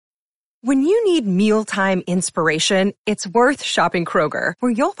When you need mealtime inspiration, it's worth shopping Kroger,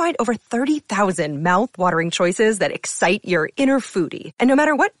 where you'll find over 30,000 mouth-watering choices that excite your inner foodie. And no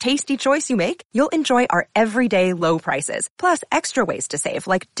matter what tasty choice you make, you'll enjoy our everyday low prices, plus extra ways to save,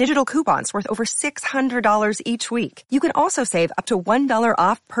 like digital coupons worth over $600 each week. You can also save up to $1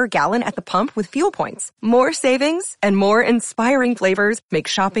 off per gallon at the pump with fuel points. More savings and more inspiring flavors make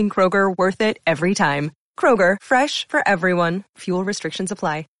shopping Kroger worth it every time. Kroger, fresh for everyone. Fuel restrictions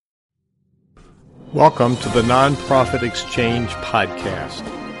apply. Welcome to the Nonprofit Exchange Podcast.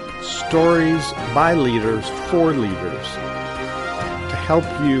 Stories by leaders for leaders to help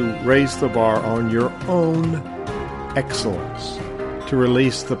you raise the bar on your own excellence, to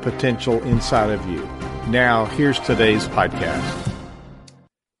release the potential inside of you. Now, here's today's podcast.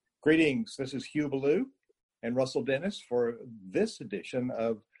 Greetings. This is Hugh Ballou and Russell Dennis for this edition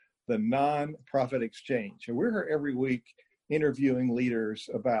of the Nonprofit Exchange. And we're here every week interviewing leaders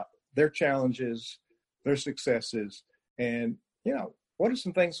about their challenges, their successes, and, what are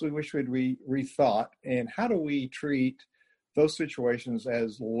some things we wish we'd rethought, and how do we treat those situations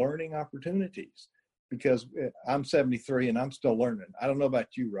as learning opportunities? Because I'm 73 and I'm still learning. I don't know about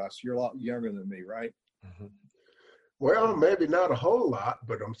you, Russ. You're a lot younger than me, right? Mm-hmm. Well, maybe not a whole lot,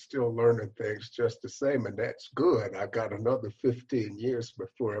 but I'm still learning things just the same, and that's good. I got another 15 years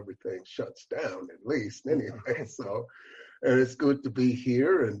before everything shuts down, at least, anyway. So, and it's good to be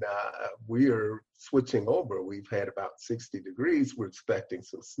here, and we are switching over. We've had about 60 degrees. We're expecting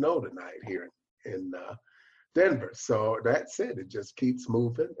some snow tonight here in Denver. So that's it. It just keeps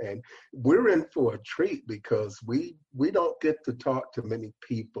moving, and we're in for a treat because we don't get to talk to many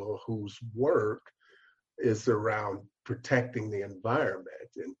people whose work is around protecting the environment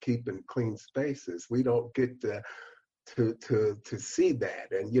and keeping clean spaces. We don't get to see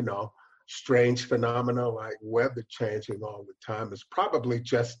that, and strange phenomena like weather changing all the time is probably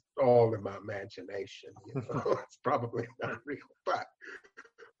just all in my imagination. It's probably not real,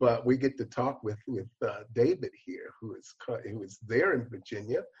 but we get to talk with David here, who is there in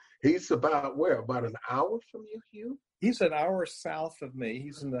Virginia. He's about an hour from you, Hugh? He's an hour south of me.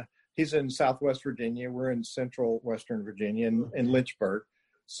 He's in Southwest Virginia. We're in Central Western Virginia in Lynchburg.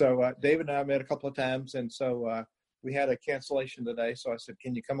 So David and I met a couple of times, and so we had a cancellation today. So I said,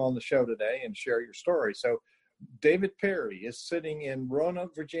 can you come on the show today and share your story? So David Perry is sitting in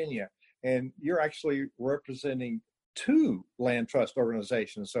Roanoke, Virginia, and you're actually representing two land trust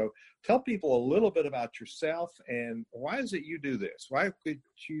organizations. So tell people a little bit about yourself, and why is it you do this? Why could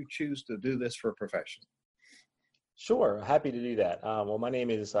you choose to do this for a profession? Sure, happy to do that. Well, my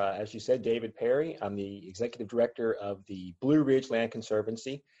name is, as you said, David Perry. I'm the executive director of the Blue Ridge Land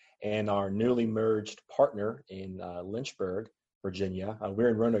Conservancy and our newly merged partner in Lynchburg, Virginia. We're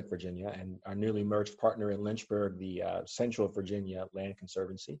in Roanoke, Virginia, and our newly merged partner in Lynchburg, the Central Virginia Land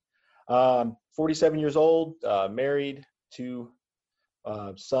Conservancy. 47 years old, married, two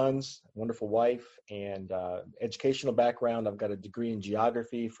sons, wonderful wife, and educational background. I've got a degree in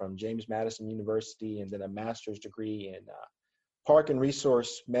geography from James Madison University, and then a master's degree in park and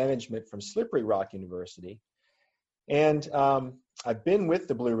resource management from Slippery Rock University. And I've been with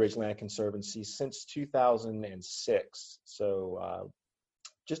the Blue Ridge Land Conservancy since 2006, so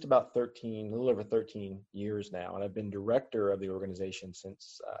just about a little over 13 years now, and I've been director of the organization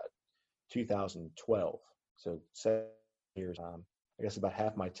since 2012, so 7 years. I guess about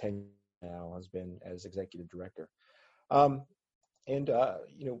half my tenure now has been as executive director. Land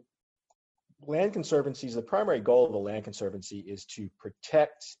conservancies, the primary goal of the Land Conservancy is to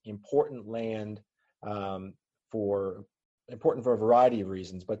protect important land important for a variety of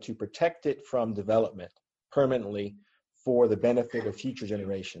reasons, but to protect it from development permanently for the benefit of future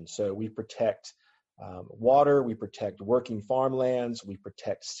generations. So we protect water, we protect working farmlands, we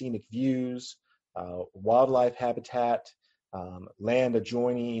protect scenic views, wildlife habitat, land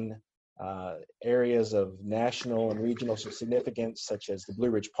adjoining areas of national and regional significance, such as the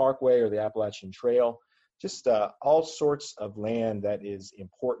Blue Ridge Parkway or the Appalachian Trail, just all sorts of land that is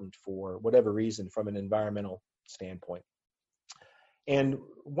important for whatever reason from an environmental standpoint. And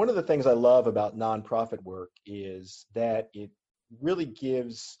one of the things I love about nonprofit work is that it really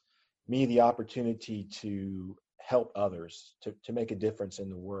gives me the opportunity to help others, to make a difference in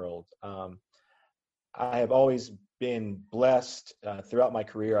the world. I have always been blessed throughout my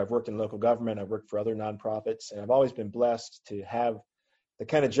career. I've worked in local government, I've worked for other nonprofits, and I've always been blessed to have the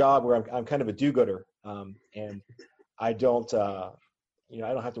kind of job where I'm kind of a do-gooder, and I don't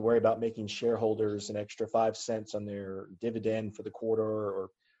have to worry about making shareholders an extra 5 cents on their dividend for the quarter or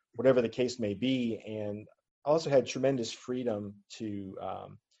whatever the case may be. And I also had tremendous freedom to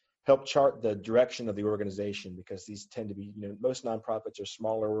help chart the direction of the organization, because these tend to be, most nonprofits are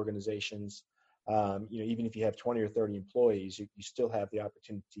smaller organizations. Even if you have 20 or 30 employees, you still have the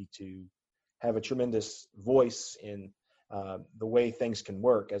opportunity to have a tremendous voice in the way things can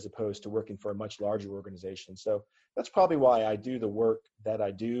work, as opposed to working for a much larger organization. So that's probably why I do the work that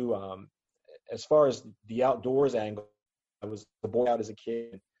I do. As far as the outdoors angle, I was a Boy Scout as a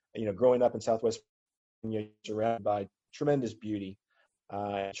kid. Growing up in Southwest Virginia, surrounded by tremendous beauty,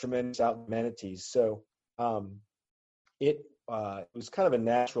 tremendous outdoor amenities. So it was kind of a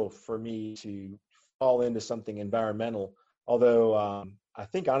natural for me to fall into something environmental. Although I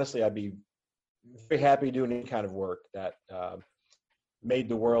think honestly, I'd be very happy doing any kind of work that made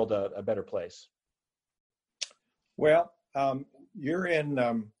the world a better place. Well, you're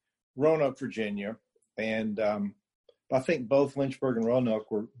in Roanoke, Virginia, and I think both Lynchburg and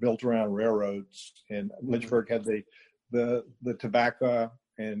Roanoke were built around railroads, and Lynchburg had the Tobacco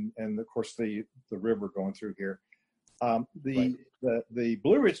and of course the river going through here. The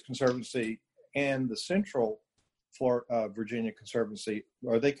Blue Ridge Conservancy and the Central Virginia Conservancy,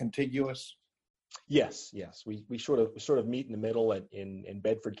 are they contiguous? Yes. We sort of meet in the middle in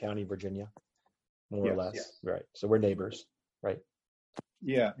Bedford County, Virginia, more or less. Yes. Right. So we're neighbors, right?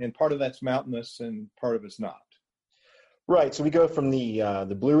 Yeah, and part of that's mountainous and part of it's not. Right. So we go from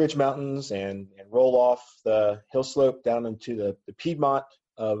the Blue Ridge Mountains and roll off the hill slope down into the Piedmont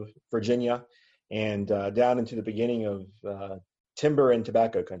of Virginia, and down into the beginning of timber and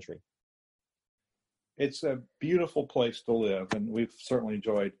tobacco country. It's a beautiful place to live, and we've certainly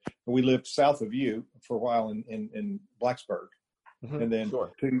enjoyed. We lived south of you for a while in Blacksburg, and then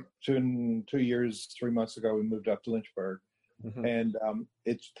 2 years, 3 months ago, we moved up to Lynchburg, and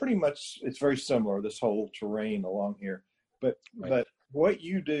it's very similar, this whole terrain along here. But what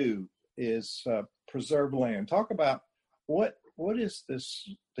you do is preserve land. Talk about what is this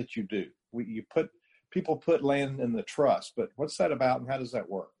that you do? People put land in the trust, but what's that about, and how does that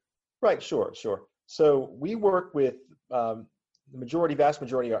work? Right, sure. So we work with the vast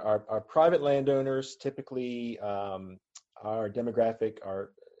majority are private landowners. Typically, our demographic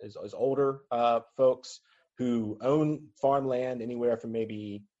is older folks who own farmland anywhere from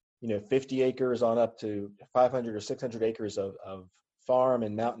maybe 50 acres on up to 500 or 600 acres of farm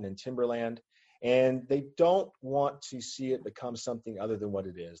and mountain and timberland. And they don't want to see it become something other than what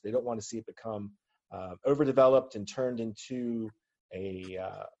it is. They don't want to see it become overdeveloped and turned into a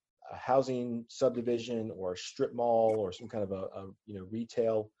housing subdivision or a strip mall or some kind of a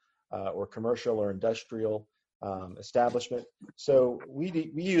retail or commercial or industrial establishment. So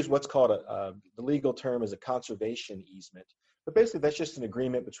we use what's called the legal term is a conservation easement. But basically, that's just an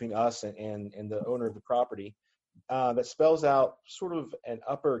agreement between us and the owner of the property that spells out sort of an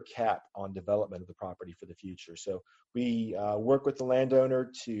upper cap on development of the property for the future. So we work with the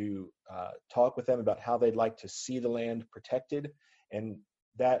landowner to talk with them about how they'd like to see the land protected, and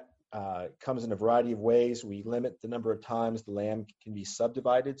that comes in a variety of ways. We limit the number of times the land can be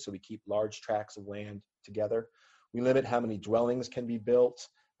subdivided, so we keep large tracts of land together. We limit how many dwellings can be built,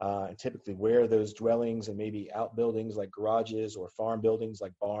 and typically where those dwellings and maybe outbuildings like garages or farm buildings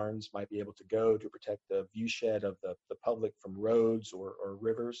like barns might be able to go to protect the viewshed of the public from roads or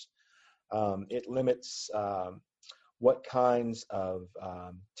rivers. It limits what kinds of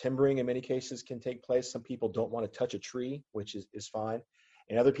timbering in many cases can take place. Some people don't want to touch a tree, which is fine.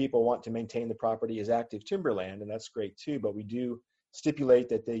 And other people want to maintain the property as active timberland, and that's great too. But we do stipulate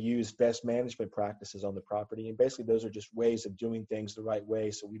that they use best management practices on the property. And basically those are just ways of doing things the right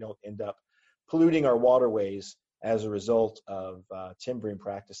way, so we don't end up polluting our waterways as a result of timbering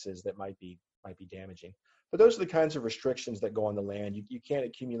practices that might be damaging. But those are the kinds of restrictions that go on the land. You can't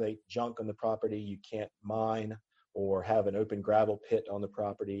accumulate junk on the property. You can't mine or have an open gravel pit on the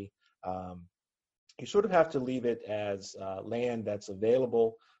property. You sort of have to leave it as land that's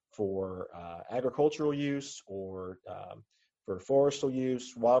available for agricultural use or for forestal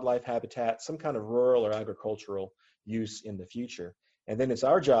use, wildlife habitat, some kind of rural or agricultural use in the future. And then it's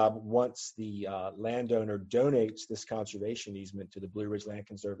our job, once the landowner donates this conservation easement to the Blue Ridge Land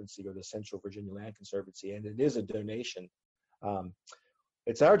Conservancy or the Central Virginia Land Conservancy, and it is a donation,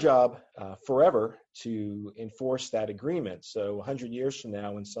 it's our job forever to enforce that agreement. So 100 years from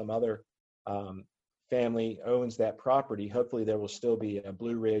now, when some other family owns that property, hopefully there will still be a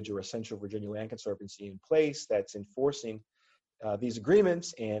Blue Ridge or a Central Virginia Land Conservancy in place that's enforcing these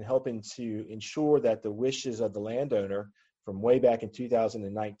agreements and helping to ensure that the wishes of the landowner from way back in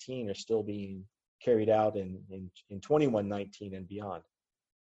 2019 are still being carried out in 2119 and beyond.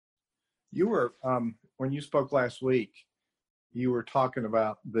 You were, when you spoke last week, you were talking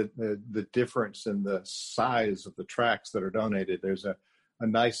about the difference in the size of the tracts that are donated. There's a a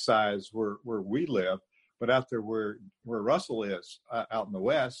nice size where we live. But out there where Russell is, out in the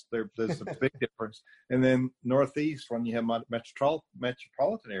west, there's a big difference. And then northeast, when you have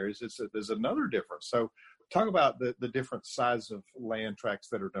metropolitan areas, there's another difference. So talk about the different size of land tracts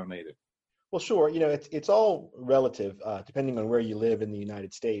that are donated. Well, sure. It's all relative, depending on where you live in the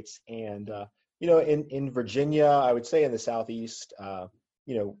United States. And, in Virginia, I would say in the Southeast,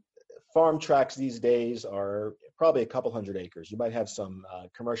 farm tracts these days are probably a couple hundred acres. You might have some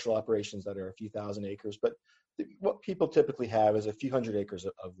commercial operations that are a few thousand acres, but what people typically have is a few hundred acres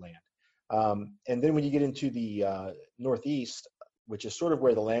of land. And then when you get into the Northeast, which is sort of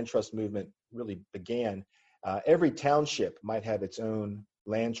where the land trust movement really began, every township might have its own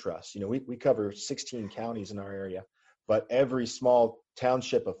land trust. We cover 16 counties in our area, but every small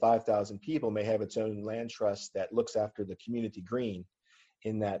township of 5,000 people may have its own land trust that looks after the community green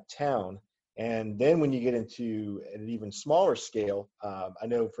in that town. And then when you get into an even smaller scale, I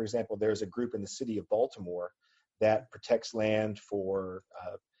know, for example, there's a group in the city of Baltimore that protects land for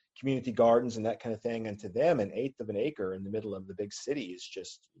community gardens and that kind of thing. And to them, an eighth of an acre in the middle of the big city is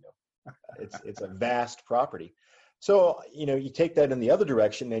just, it's a vast property. So, you take that in the other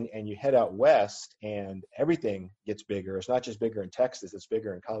direction and you head out west and everything gets bigger. It's not just bigger in Texas, it's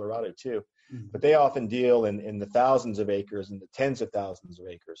bigger in Colorado too. Mm-hmm. But they often deal in the thousands of acres and the tens of thousands of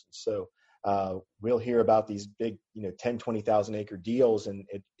acres. And so we'll hear about these big, 10, 20,000 acre deals, and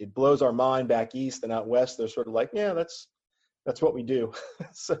it blows our mind back east, and out west, they're sort of like, yeah, that's what we do.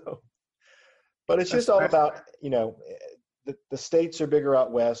 But it's just all about, the states are bigger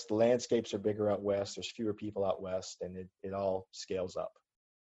out west, the landscapes are bigger out west, there's fewer people out west, and it all scales up.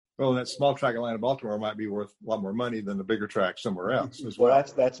 Well, that small tract of land in Baltimore might be worth a lot more money than the bigger tract somewhere else as well.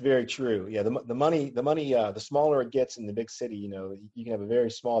 That's very true. Yeah, the money, the smaller it gets in the big city, you can have a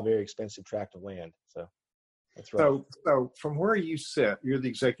very small, very expensive tract of land. So that's right. So from where you sit, you're the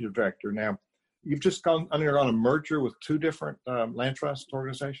executive director now. You've just undergone a merger with two different land trust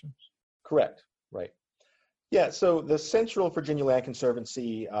organizations? Correct. Right. Yeah, so the Central Virginia Land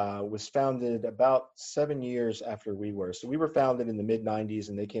Conservancy was founded about 7 years after we were. So we were founded in the mid-'90s,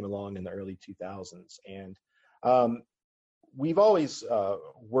 and they came along in the early 2000s. And we've always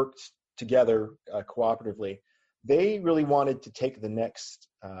worked together cooperatively. They really wanted to take the next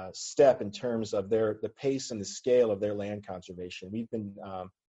step in terms of the pace and the scale of their land conservation. We've been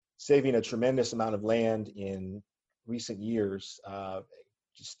saving a tremendous amount of land in recent years,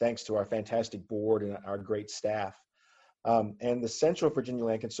 just thanks to our fantastic board and our great staff. And the Central Virginia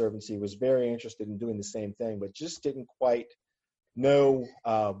Land Conservancy was very interested in doing the same thing, but just didn't quite know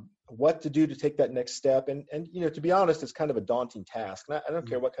what to do to take that next step. And to be honest, it's kind of a daunting task. And I don't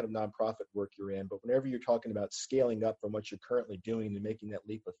care what kind of nonprofit work you're in, but whenever you're talking about scaling up from what you're currently doing and making that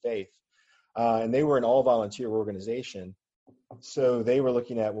leap of faith, and they were an all-volunteer organization, so they were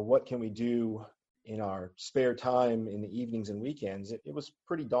looking at, well, what can we do in our spare time in the evenings and weekends? It was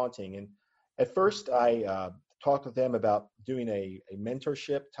pretty daunting. And at first I talked with them about doing a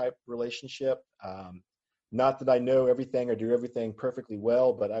mentorship type relationship. Not that I know everything or do everything perfectly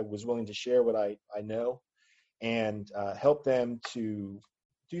well, but I was willing to share what I know and help them to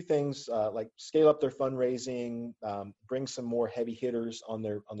do things like scale up their fundraising, bring some more heavy hitters on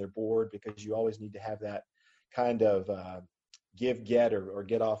their board, because you always need to have that kind of give, get, or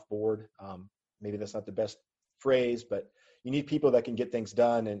get off board. Maybe that's not the best phrase, but you need people that can get things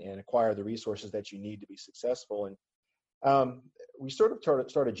done and acquire the resources that you need to be successful. And we sort of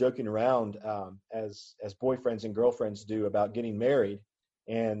started joking around as boyfriends and girlfriends do about getting married.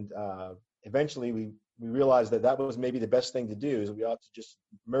 And eventually we realized that was maybe the best thing to do, is we ought to just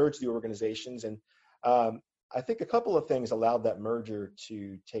merge the organizations. And I think a couple of things allowed that merger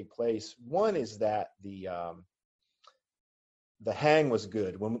to take place. One is that the hang was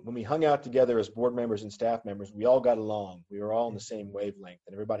good. When we hung out together as board members and staff members, we all got along. We were all on the same wavelength,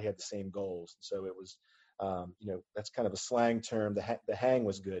 and everybody had the same goals. So it was, that's kind of a slang term. The hang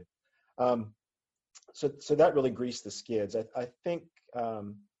was good. So that really greased the skids. I think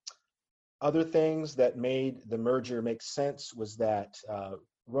other things that made the merger make sense was that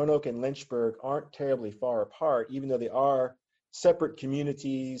Roanoke and Lynchburg aren't terribly far apart, even though they are separate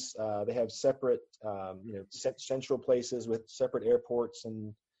communities. They have separate, central places with separate airports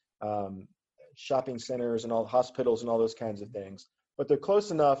and shopping centers and all hospitals and all those kinds of things. But they're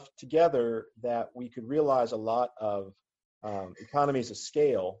close enough together that we could realize a lot of economies of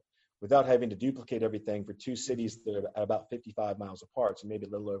scale without having to duplicate everything for two cities that are about 55 miles apart, so maybe a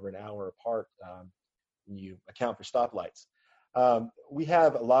little over an hour apart when you account for stoplights. We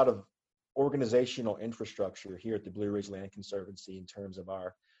have a lot of organizational infrastructure here at the Blue Ridge Land Conservancy in terms of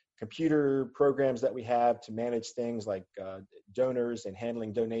our computer programs that we have to manage things like donors and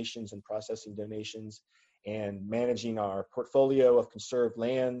handling donations and processing donations and managing our portfolio of conserved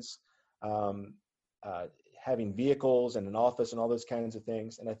lands, having vehicles and an office and all those kinds of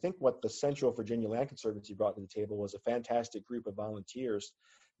things. And I think what the Central Virginia Land Conservancy brought to the table was a fantastic group of volunteers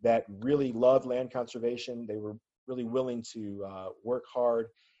that really loved land conservation. They were really willing to work hard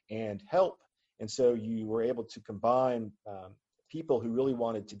and help. And so you were able to combine people who really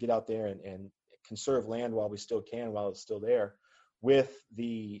wanted to get out there and conserve land while we still can, while it's still there, with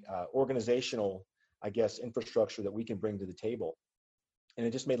the organizational, I guess, infrastructure that we can bring to the table. And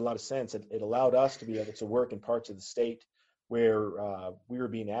it just made a lot of sense. It allowed us to be able to work in parts of the state where we were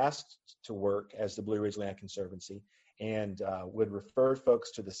being asked to work as the Blue Ridge Land Conservancy, and would refer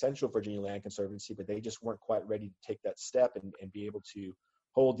folks to the Central Virginia Land Conservancy, but they just weren't quite ready to take that step and be able to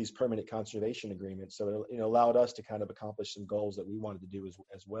hold these permanent conservation agreements. So it allowed us to kind of accomplish some goals that we wanted to do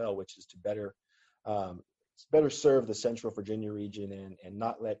as well, which is to better serve the Central Virginia region and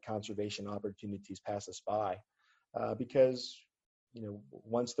not let conservation opportunities pass us by, because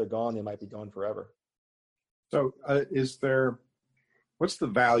once they're gone, they might be gone forever. So what's the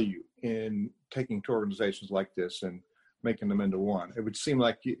value in taking two organizations like this and making them into one? It would seem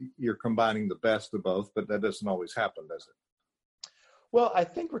like you're combining the best of both, but that doesn't always happen, does it? Well, I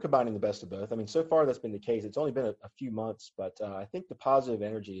think we're combining the best of both. I mean, so far that's been the case. It's only been a few months, but I think the positive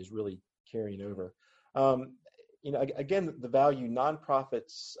energy is really carrying over. Again, the value,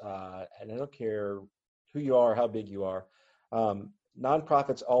 nonprofits, and I don't care who you are, how big you are,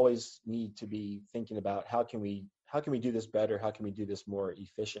 nonprofits always need to be thinking about how can we do this better? How can we do this more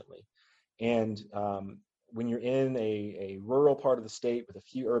efficiently? And when you're in a rural part of the state with a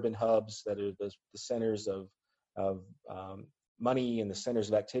few urban hubs that are the centers of money and the centers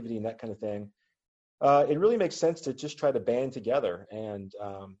of activity and that kind of thing, it really makes sense to just try to band together. And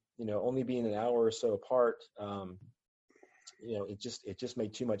only being an hour or so apart, it just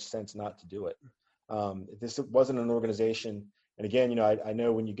made too much sense not to do it. This wasn't an organization. And again, I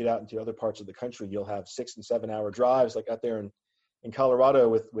know when you get out into other parts of the country, you'll have 6 and 7 hour drives, like out there in Colorado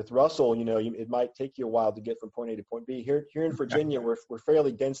with Russell. It might take you a while to get from point A to point B. Here in Virginia, we're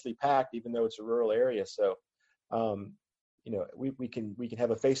fairly densely packed, even though it's a rural area. So, we can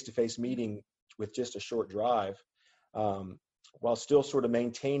have a face-to-face meeting with just a short drive, while still sort of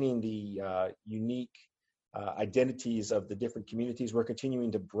maintaining the unique identities of the different communities. We're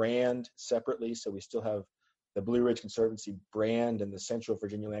continuing to brand separately, so we still have the Blue Ridge Conservancy brand and the Central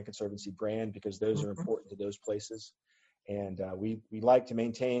Virginia Land Conservancy brand, because those are important to those places. And we like to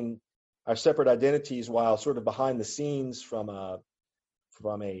maintain our separate identities while sort of behind the scenes from a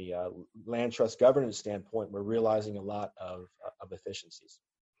land trust governance standpoint, we're realizing a lot of efficiencies.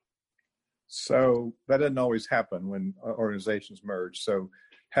 So that doesn't always happen when organizations merge. So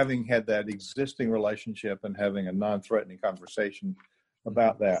having had that existing relationship and having a non-threatening conversation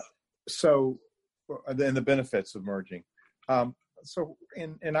about that. So then the benefits of merging. So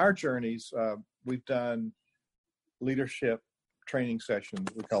in our journeys, we've done leadership training sessions,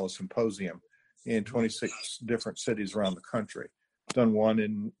 we call a symposium, in 26 different cities around the country. Done one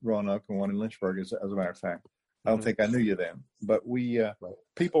in Roanoke and one in Lynchburg, as a matter of fact. I don't think I knew you then, but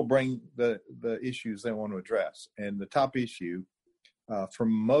people bring the issues they want to address. And the top issue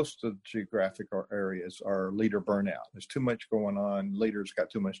from most of the geographic areas are leader burnout. There's too much going on. Leaders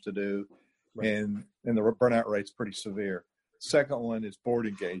got too much to do. Right. And the burnout rate's pretty severe. Second one is board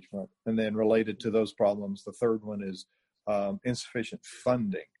engagement. And then related to those problems, the third one is insufficient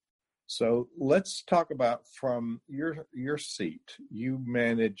funding. So let's talk about from your seat. You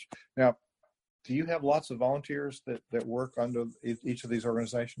manage now. Do you have lots of volunteers that work under each of these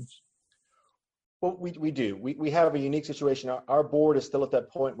organizations? Well, we do. We have a unique situation. Our board is still at that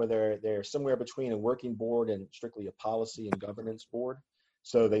point where they're somewhere between a working board and strictly a policy and governance board.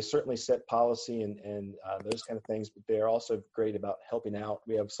 So they certainly set policy and those kind of things, but they're also great about helping out.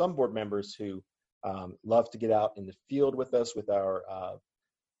 We have some board members who love to get out in the field with us, with our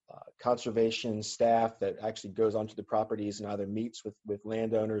conservation staff that actually goes onto the properties and either meets with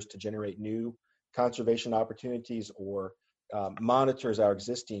landowners to generate new conservation opportunities or monitors our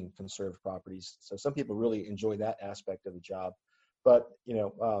existing conserved properties. So some people really enjoy that aspect of the job. But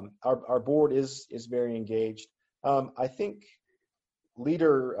our board is very engaged. I think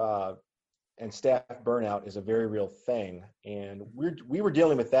leader and staff burnout is a very real thing, and we were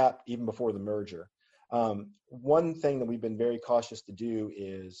dealing with that even before the merger. One thing that we've been very cautious to do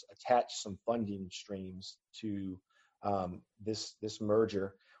is attach some funding streams to this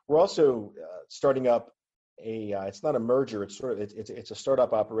merger. We're also starting up it's not a merger, it's a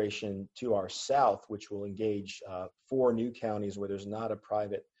startup operation to our south, which will engage 4 new counties where there's not a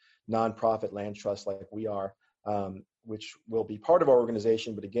private nonprofit land trust like we are, which will be part of our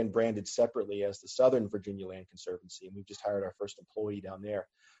organization, but again, branded separately as the Southern Virginia Land Conservancy. And we've just hired our first employee down there.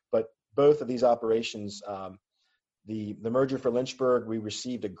 But both of these operations, the merger for Lynchburg, we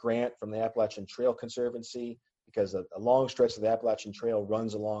received a grant from the Appalachian Trail Conservancy because a long stretch of the Appalachian Trail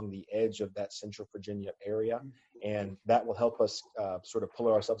runs along the edge of that Central Virginia area. And that will help us sort of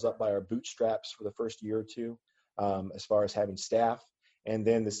pull ourselves up by our bootstraps for the first year or two as far as having staff. And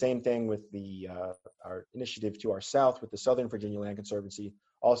then the same thing with our initiative to our south with the Southern Virginia Land Conservancy.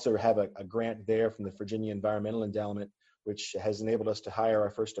 Also have a grant there from the Virginia Environmental Endowment, which has enabled us to hire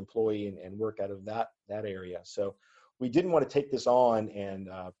our first employee and work out of that area. So we didn't want to take this on and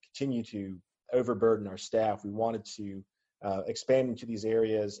continue to overburden our staff. We wanted to expand into these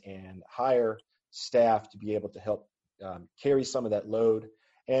areas and hire staff to be able to help carry some of that load.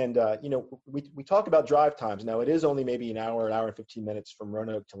 And, we talk about drive times. Now, it is only maybe an hour and 15 minutes from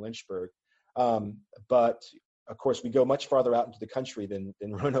Roanoke to Lynchburg. But, of course, we go much farther out into the country than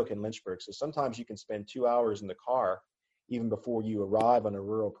Roanoke and Lynchburg. So sometimes you can spend 2 hours in the car even before you arrive on a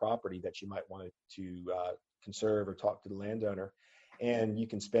rural property that you might want to conserve or talk to the landowner. And you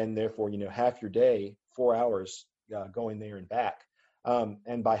can spend, therefore, half your day, 4 hours going there and back.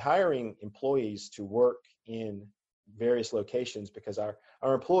 And by hiring employees to work in various locations, because our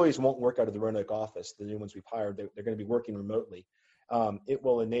employees won't work out of the Roanoke office, the new ones we've hired, they're going to be working remotely. It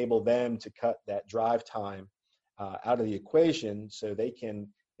will enable them to cut that drive time out of the equation, so they can,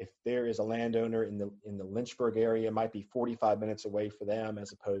 if there is a landowner in the Lynchburg area, it might be 45 minutes away for them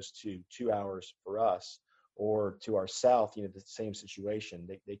as opposed to 2 hours for us, or to our south, the same situation.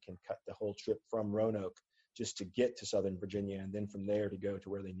 They can cut the whole trip from Roanoke just to get to Southern Virginia, and then from there to go to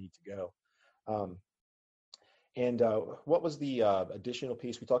where they need to go. And what was the additional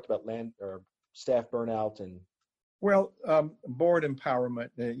piece? We talked about land or staff burnout and. Well, board empowerment.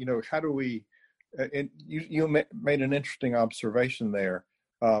 How do we? And you made an interesting observation there.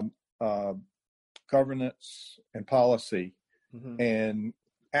 Governance and policy, and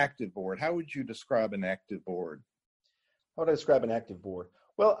active board. How would you describe an active board? How would I describe an active board?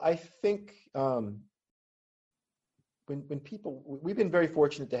 Well, I think when people, we've been very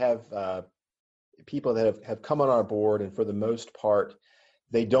fortunate to have people that have come on our board, and for the most part,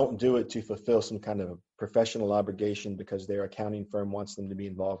 they don't do it to fulfill some kind of professional obligation because their accounting firm wants them to be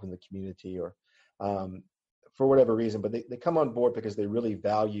involved in the community or for whatever reason, but they come on board because they really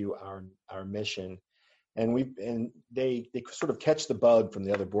value our mission. And they sort of catch the bug from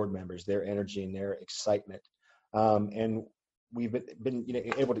the other board members, their energy and their excitement. And we've been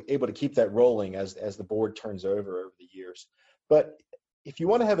able to keep that rolling as the board turns over the years. But if you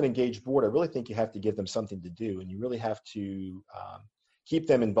want to have an engaged board, I really think you have to give them something to do, and you really have to keep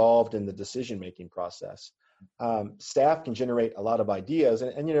them involved in the decision-making process. Staff can generate a lot of ideas,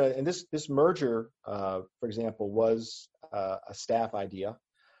 and this merger, for example, was a staff idea,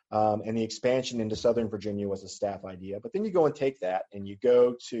 and the expansion into Southern Virginia was a staff idea. But then you go and take that, and you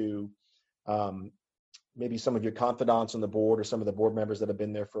go to maybe some of your confidants on the board or some of the board members that have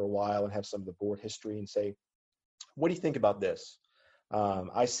been there for a while and have some of the board history, and say, what do you think about this?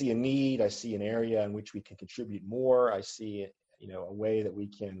 I see a need. I see an area in which we can contribute more. I see, a way that we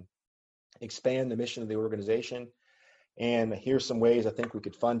can expand the mission of the organization. And here's some ways I think we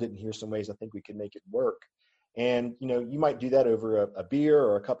could fund it, and here's some ways I think we could make it work. And, you might do that over a beer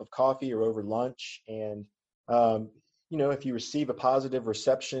or a cup of coffee or over lunch. And, if you receive a positive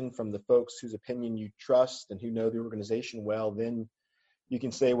reception from the folks whose opinion you trust and who know the organization well, then you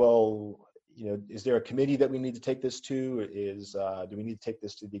can say, well, is there a committee that we need to take this to? Do we need to take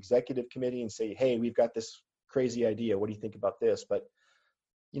this to the executive committee and say, hey, we've got this crazy idea. What do you think about this? But,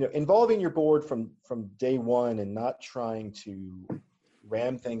 involving your board from day one and not trying to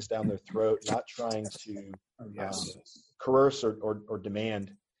ram things down their throat, not trying to coerce or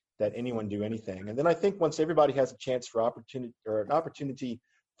demand that anyone do anything. And then I think once everybody has a chance for an opportunity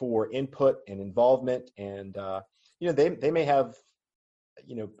for input and involvement, and, they may have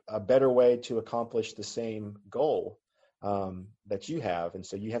a better way to accomplish the same goal that you have. And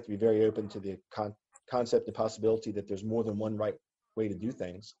so you have to be very open to the concept and possibility that there's more than one right way to do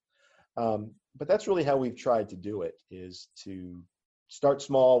things. But that's really how we've tried to do it, is to start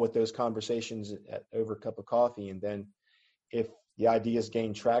small with those conversations over a cup of coffee. And then if the ideas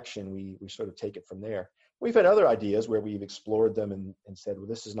gain traction, we sort of take it from there. We've had other ideas where we've explored them and said, well,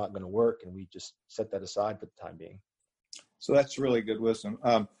 this is not going to work. And we just set that aside for the time being. So that's really good wisdom.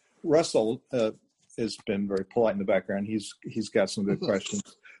 Russell has been very polite in the background. He's got some good questions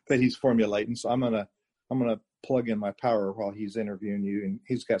that he's formulating. So I'm gonna plug in my power while he's interviewing you, and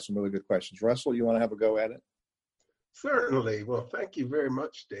he's got some really good questions. Russell, you want to have a go at it? Certainly. Well, thank you very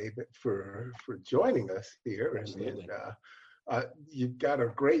much, David, for joining us here. Absolutely. And you've got a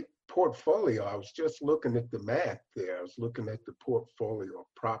great portfolio. I was just looking at the map there. I was looking at the portfolio of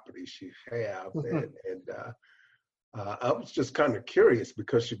properties you have, I was just kind of curious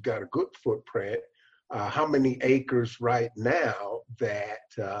because you've got a good footprint. How many acres right now that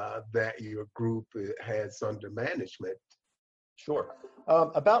your group has under management? Sure.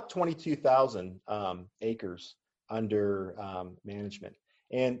 About 22,000 acres under management.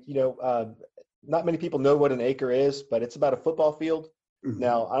 And, not many people know what an acre is, but it's about a football field. Mm-hmm.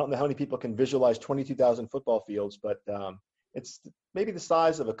 Now, I don't know how many people can visualize 22,000 football fields, but it's maybe the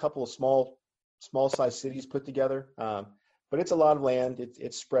size of a couple of small size cities put together. But it's a lot of land.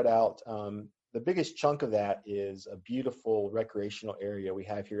 It's spread out. The biggest chunk of that is a beautiful recreational area we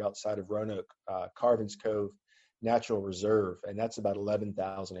have here outside of Roanoke, Carvin's Cove Natural Reserve, and that's about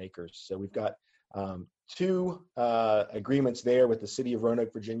 11,000 acres. So we've got two agreements there with the city of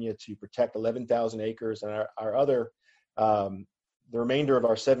Roanoke, Virginia, to protect 11,000 acres, and our other, the remainder of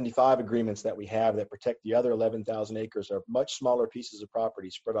our 75 agreements that we have that protect the other 11,000 acres are much smaller pieces of property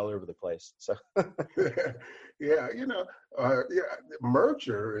spread all over the place. So,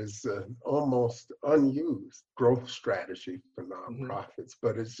 merger is almost unused growth strategy for nonprofits,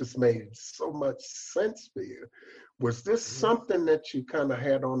 but it's just made so much sense for you. Was this something that you kind of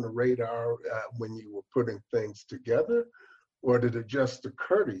had on the radar when you were putting things together? Or did it just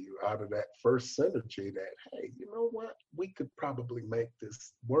occur to you out of that first synergy that, hey, you know what, we could probably make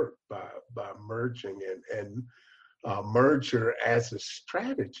this work by merging, and merger as a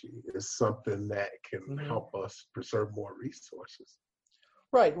strategy is something that can help us preserve more resources?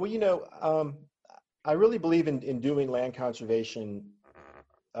 Right. Well, I really believe in doing land conservation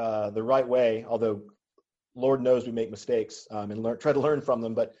the right way, although Lord knows we make mistakes and try to learn from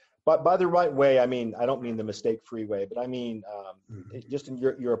them. But by the right way, I mean, I don't mean the mistake-free way, but I mean just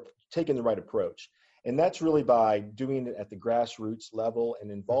you're taking the right approach. And that's really by doing it at the grassroots level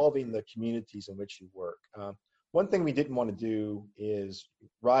and involving the communities in which you work. One thing we didn't want to do is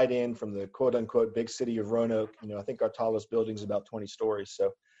ride in from the quote-unquote big city of Roanoke. I think our tallest building is about 20 stories.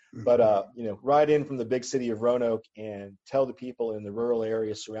 So, but ride in from the big city of Roanoke and tell the people in the rural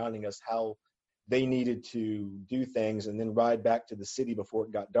areas surrounding us how they needed to do things, and then ride back to the city before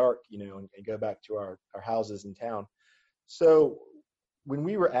it got dark, and go back to our houses in town. So when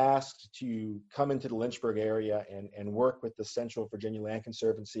we were asked to come into the Lynchburg area and work with the Central Virginia Land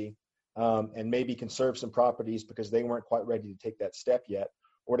Conservancy and maybe conserve some properties because they weren't quite ready to take that step yet,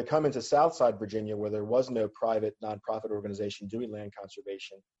 or to come into Southside Virginia where there was no private nonprofit organization doing land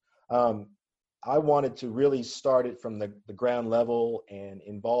conservation, I wanted to really start it from the ground level and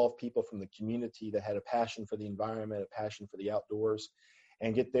involve people from the community that had a passion for the environment, a passion for the outdoors,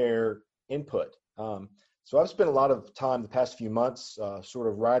 and get their input. So I've spent a lot of time the past few months sort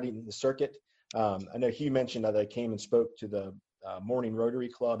of riding the circuit. I know Hugh mentioned that I came and spoke to the Morning Rotary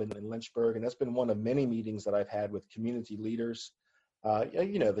Club in Lynchburg, and that's been one of many meetings that I've had with community leaders,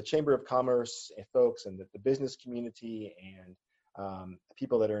 the Chamber of Commerce folks and the business community and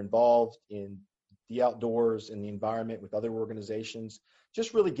people that are involved in the outdoors and the environment with other organizations,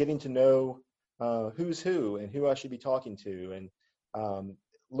 just really getting to know who's who and who I should be talking to, and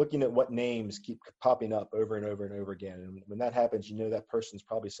looking at what names keep popping up over and over and over again. And when that happens, that person's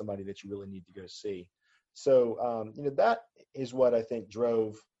probably somebody that you really need to go see. So, that is what I think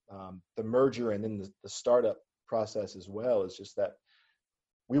drove the merger and then the startup process as well, is just that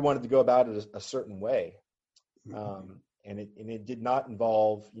we wanted to go about it a certain way. And it did not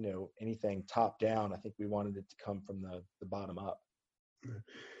involve, anything top down. I think we wanted it to come from the bottom up.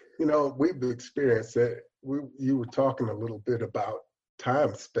 We've experienced it. You were talking a little bit about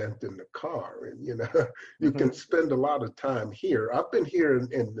time spent in the car, and you can spend a lot of time here. I've been here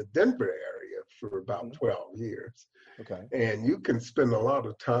in the Denver area for about 12 years. Okay. And you can spend a lot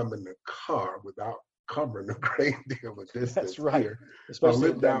of time in the car without covering a great deal of distance. That's right. Here.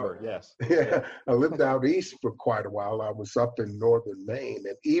 Especially in Denver, yes. Yeah, I lived out east for quite a while. I was up in northern Maine.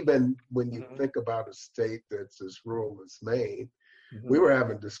 And even when you think about a state that's as rural as Maine, we were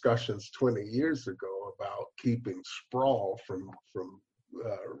having discussions 20 years ago about keeping sprawl from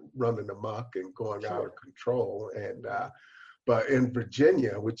running amok and going out of control. And but in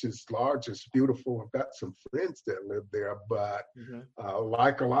Virginia, which is large, it's beautiful. I've got some friends that live there, but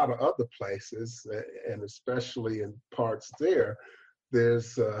like a lot of other places, and especially in parts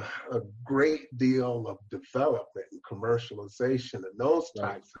there's a great deal of development and commercialization and those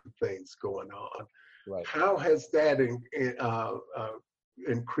types of things going on. Right. How has that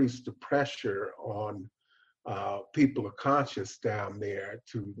increased the pressure on people of conscience down there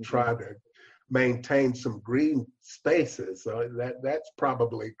to try to maintain some green spaces. So that's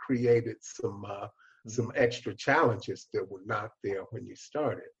probably created some extra challenges that were not there when you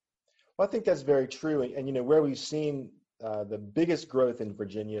started. Well, I think that's very true. And you know, where we've seen the biggest growth in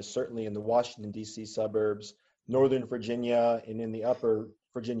Virginia is certainly in the Washington, D.C. suburbs, Northern Virginia, and in the upper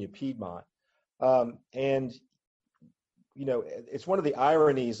Virginia Piedmont. And, you know, it's one of the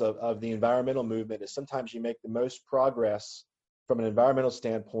ironies of the environmental movement is sometimes you make the most progress from an environmental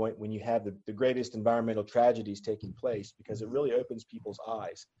standpoint when you have the greatest environmental tragedies taking place, because it really opens people's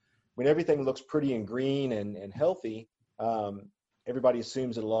eyes. When everything looks pretty and green and healthy, everybody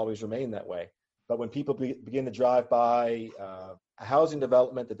assumes it'll always remain that way. But when people begin to drive by a housing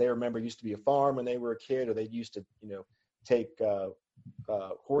development that they remember used to be a farm when they were a kid, or they used to, you know, take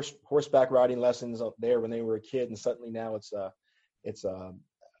horseback riding lessons up there when they were a kid, and suddenly now it's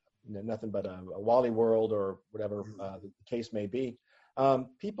you know, nothing but a Wally World or whatever the case may be.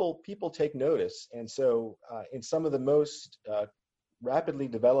 People take notice, and so in some of the most rapidly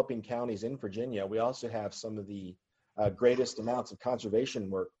developing counties in Virginia, we also have some of the greatest amounts of conservation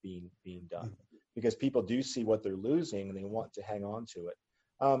work being done, because people do see what they're losing and they want to hang on to it.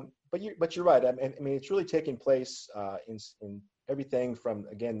 But you're right. I mean, it's really taking place in everything from,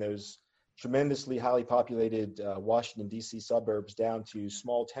 again, those tremendously highly populated Washington, D.C. suburbs down to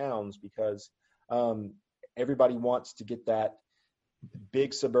small towns, because everybody wants to get that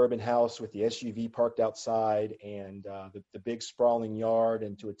big suburban house with the SUV parked outside and the big sprawling yard,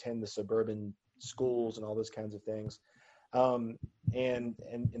 and to attend the suburban schools and all those kinds of things. And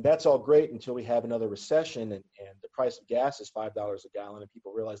that's all great until we have another recession and the price of gas is $5 a gallon, and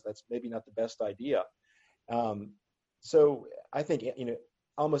people realize that's maybe not the best idea. So I think, you know,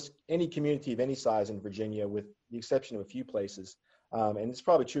 almost any community of any size in Virginia, with the exception of a few places, and it's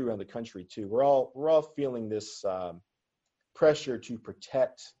probably true around the country too, we're all feeling this pressure to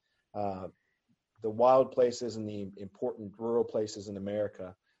protect the wild places and the important rural places in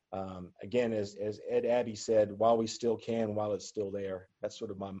America. Again, as Ed Abbey said, while we still can, while it's still there. That's sort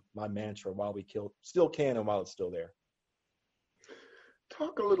of my mantra, while we still can and while it's still there.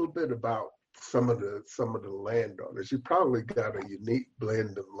 Talk a little bit about some of the landowners. You probably got a unique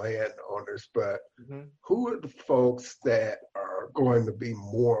blend of landowners, but who are the folks that are going to be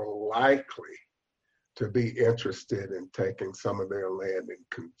more likely to be interested in taking some of their land and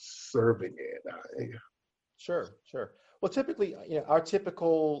conserving it? Sure. Well, typically, you know, our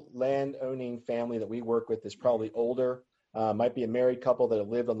typical land-owning family that we work with is probably older, might be a married couple that have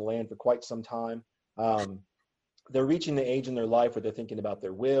lived on the land for quite some time. They're reaching the age in their life where they're thinking about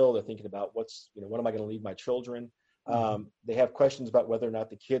their will. They're thinking about what am I going to leave my children? They have questions about whether or not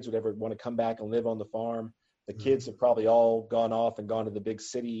the kids would ever want to come back and live on the farm. The kids have probably all gone off and gone to the big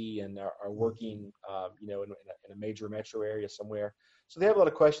city and are working, you know, in a major metro area somewhere. So they have a lot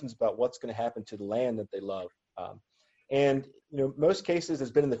of questions about what's going to happen to the land that they love. And, you know, most cases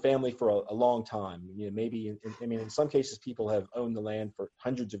it's been in the family for a long time. You know, maybe, in some cases people have owned the land for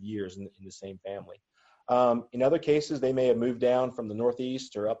hundreds of years in the same family. In other cases, they may have moved down from the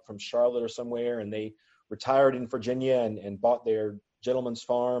Northeast or up from Charlotte or somewhere, and they retired in Virginia and bought their gentleman's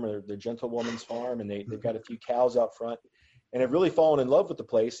farm or their gentlewoman's farm, and they've got a few cows out front and have really fallen in love with the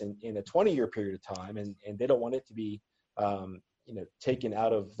place in a 20-year period of time, and they don't want it to be you know, taken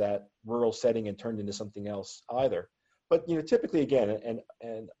out of that rural setting and turned into something else either. But, you know, typically, again,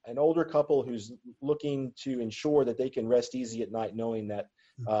 an older couple who's looking to ensure that they can rest easy at night, knowing that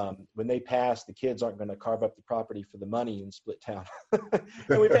when they pass, the kids aren't going to carve up the property for the money and split town.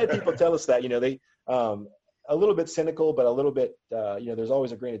 And we've had people tell us that, you know, they a little bit cynical, but a little bit, you know, there's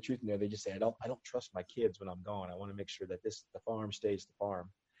always a grain of truth in there. They just say, I don't trust my kids when I'm gone. I want to make sure that the farm stays the farm,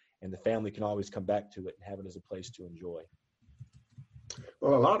 and the family can always come back to it and have it as a place to enjoy.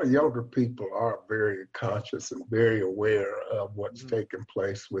 Well, a lot of younger people are very conscious and very aware of what's taking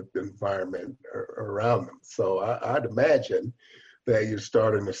place with the environment around them. So I'd imagine that you're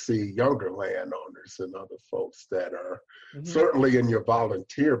starting to see younger landowners and other folks that are certainly in your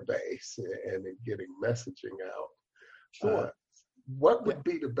volunteer base and in getting messaging out. Sure. What would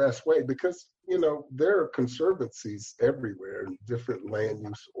be the best way? Because, you know, there are conservancies everywhere, different land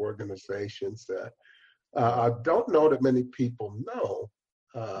use organizations that I don't know that many people know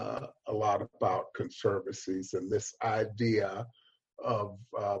a lot about conservancies and this idea of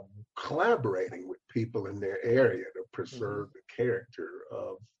collaborating with people in their area to preserve the character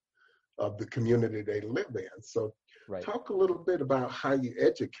of the community they live in. So talk a little bit about how you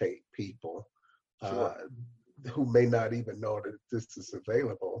educate people who may not even know that this is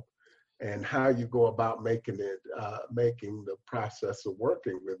available, and how you go about making the process of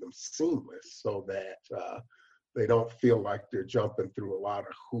working with them seamless, so that they don't feel like they're jumping through a lot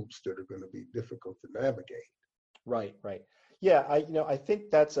of hoops that are going to be difficult to navigate. Right. Yeah, I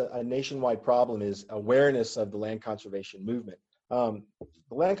think that's a nationwide problem, is awareness of the land conservation movement. The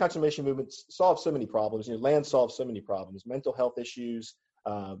land conservation movement solves so many problems. Land solves so many problems: mental health issues,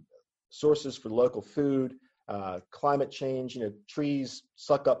 sources for local food, climate change. Trees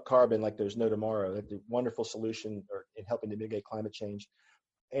suck up carbon like there's no tomorrow. That's a wonderful solution in helping to mitigate climate change.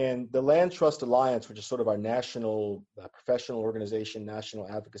 And the Land Trust Alliance, which is sort of our national professional organization, national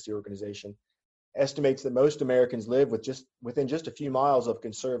advocacy organization, estimates that most Americans live within just a few miles of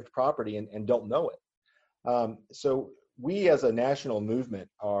conserved property and don't know it. So we as a national movement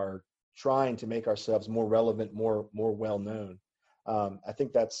are trying to make ourselves more relevant, more well-known. I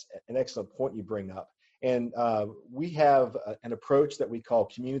think that's an excellent point you bring up. And we have an approach that we call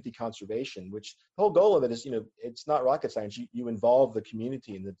community conservation, which the whole goal of it is, it's not rocket science. You involve the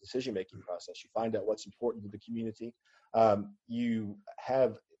community in the decision-making process. You find out what's important to the community. You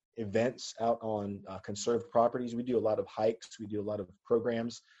have events out on conserved properties. We do a lot of hikes. We do a lot of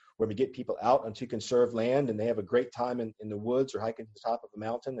programs where we get people out onto conserved land, and they have a great time in the woods or hiking to the top of a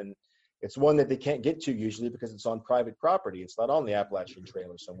mountain. And it's one that they can't get to usually because it's on private property. It's not on the Appalachian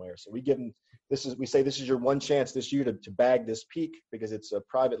Trail or somewhere. So we give them, we say this is your one chance this year to bag this peak, because it's a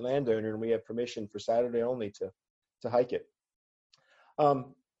private landowner and we have permission for Saturday only to hike it.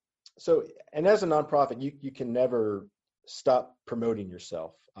 So, and as a nonprofit, you can never stop promoting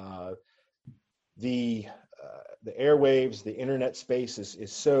yourself. The airwaves, the internet space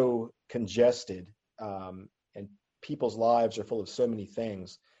is so congested, and people's lives are full of so many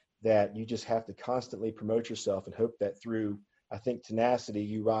things that you just have to constantly promote yourself and hope that through, I think, tenacity,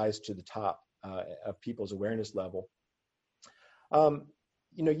 you rise to the top of people's awareness level.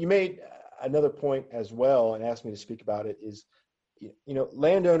 You made another point as well and asked me to speak about it, is,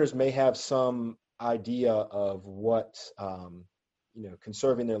 landowners may have some idea of what,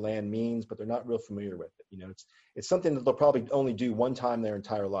 conserving their land means, but they're not real familiar with it. It's something that they'll probably only do one time their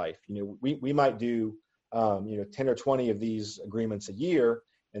entire life. We might do, 10 or 20 of these agreements a year,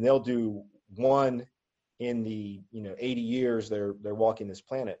 and they'll do one in the 80 years they're walking this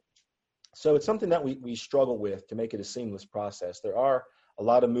planet. So it's something that we struggle with to make it a seamless process. There are a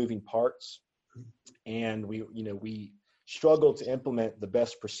lot of moving parts, and we struggle to implement the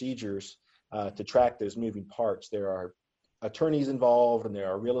best procedures to track those moving parts. There are attorneys involved, and there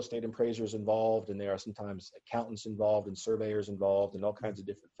are real estate appraisers involved, and there are sometimes accountants involved and surveyors involved and all kinds of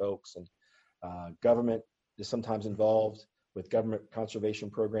different folks. And government is sometimes involved with government conservation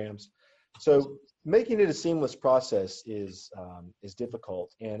programs. So making it a seamless process is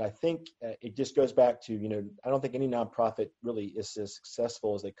difficult. And I think it just goes back to, I don't think any nonprofit really is as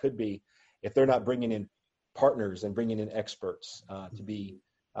successful as they could be if they're not bringing in partners and bringing in experts to be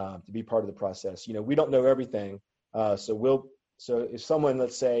part of the process. We don't know everything. So if someone,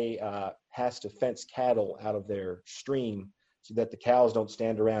 let's say, has to fence cattle out of their stream so that the cows don't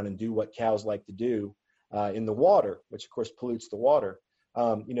stand around and do what cows like to do in the water, which of course pollutes the water,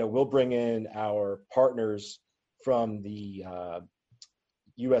 we'll bring in our partners from the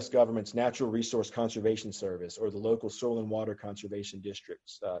U.S. government's Natural Resource Conservation Service or the local soil and water conservation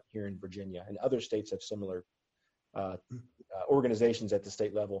districts here in Virginia, and other states have similar organizations at the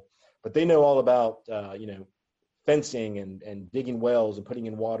state level. But they know all about, fencing and digging wells and putting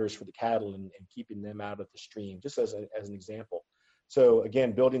in waters for the cattle and keeping them out of the stream, just as an example. So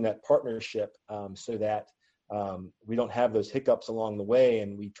again, building that partnership so that we don't have those hiccups along the way,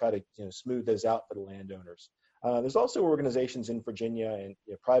 and we try to smooth those out for the landowners. There's also organizations in Virginia and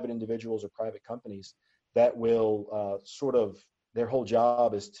private individuals or private companies that will their whole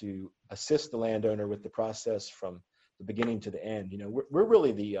job is to assist the landowner with the process from the beginning to the end. We're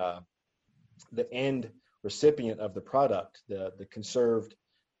really the end recipient of the product, the conserved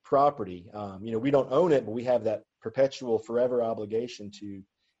property. We don't own it, but we have that perpetual forever obligation to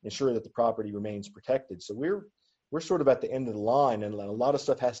ensure that the property remains protected. So we're sort of at the end of the line, and a lot of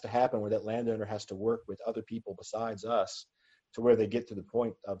stuff has to happen where that landowner has to work with other people besides us to where they get to the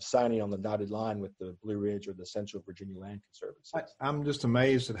point of signing on the dotted line with the Blue Ridge or the Central Virginia Land Conservancy. I'm just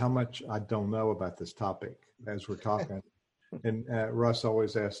amazed at how much I don't know about this topic as we're talking. And Russ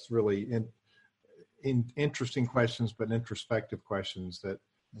always asks really interesting questions, but introspective questions that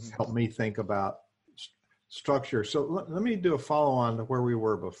help me think about structure. So let me do a follow-on to where we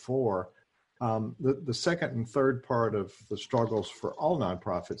were before. The second and third part of the struggles for all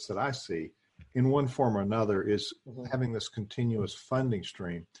nonprofits that I see in one form or another is having this continuous funding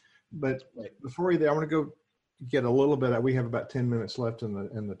stream. But before we there, I want to go get a little bit, we have about 10 minutes left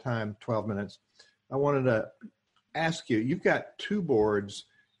in the time, 12 minutes. I wanted to ask you, you've got two boards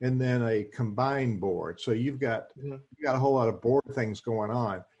and then a combined board. So you've got a whole lot of board things going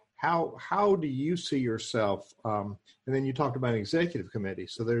on. How do you see yourself? And then you talked about an executive committee.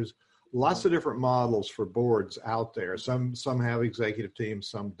 So there's lots of different models for boards out there. Some have executive teams,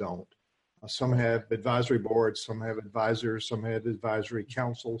 some don't. Some have advisory boards, some have advisors, some have advisory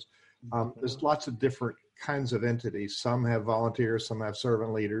councils. There's lots of different kinds of entities. Some have volunteers, some have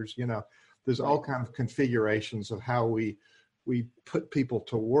servant leaders. There's all kinds of configurations of how we put people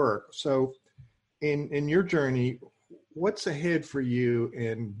to work. So in your journey, what's ahead for you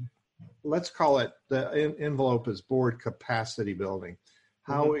in, let's call it, the envelope is board capacity building.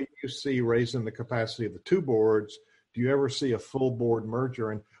 How will you see raising the capacity of the two boards? Do you ever see a full board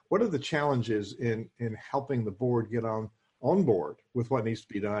merger? And what are the challenges in helping the board get on board with what needs to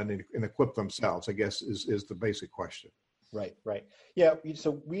be done and equip themselves, I guess, is the basic question. Right. Yeah,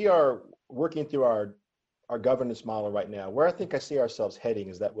 so we are working through our governance model right now. Where I see ourselves heading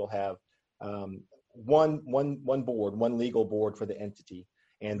is that we'll have one board, one legal board for the entity,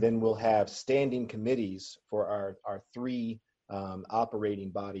 and then we'll have standing committees for our three operating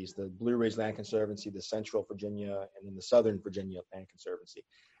bodies: the Blue Ridge Land Conservancy, the Central Virginia, and then the Southern Virginia Land Conservancy.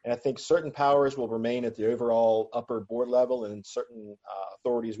 And I think certain powers will remain at the overall upper board level, and certain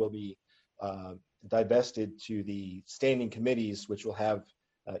authorities will be divested to the standing committees, which will have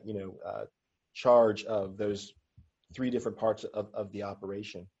charge of those three different parts of the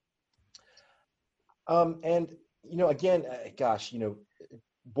operation. And again,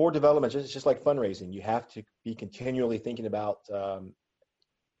 board development is just like fundraising. You have to be continually thinking about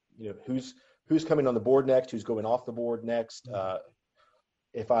who's coming on the board next, who's going off the board next.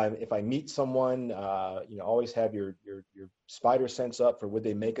 If I meet someone, always have your spider sense up for would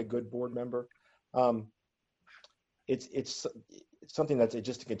they make a good board member. It's something that's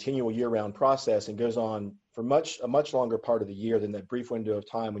just a continual year-round process and goes on for a much longer part of the year than that brief window of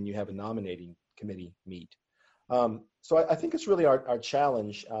time when you have a nominating committee meet. So I think it's really our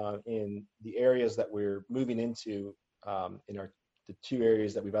challenge in the areas that we're moving into in the two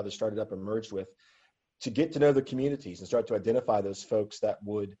areas that we've either started up or merged with, to get to know the communities and start to identify those folks that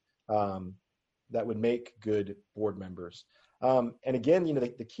would make good board members. And again,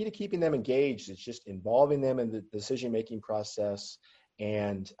 the key to keeping them engaged is just involving them in the decision-making process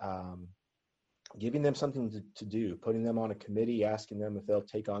and giving them something to do, putting them on a committee, asking them if they'll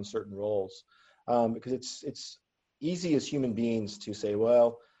take on certain roles. Because it's easy as human beings to say,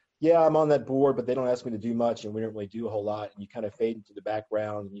 well, yeah, I'm on that board, but they don't ask me to do much and we don't really do a whole lot. And you kind of fade into the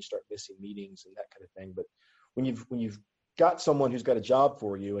background and you start missing meetings and that kind of thing. But when you've got someone who's got a job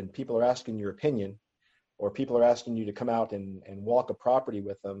for you and people are asking your opinion, or people are asking you to come out and walk a property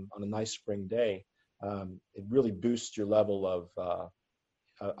with them on a nice spring day, it really boosts your level of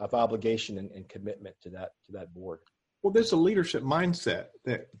obligation and commitment to that board. Well, there's a leadership mindset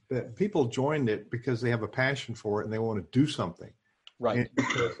that people joined it because they have a passion for it and they want to do something. Right. And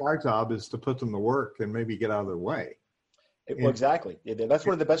our job is to put them to work and maybe get out of their way. Well, exactly. That's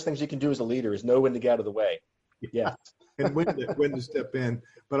one of the best things you can do as a leader is know when to get out of the way. Yeah. And when to step in,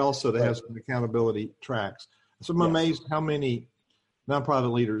 but also to have some accountability tracks. So I'm amazed how many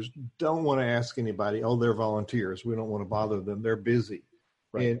nonprofit leaders don't want to ask anybody, oh, they're volunteers, we don't want to bother them, they're busy.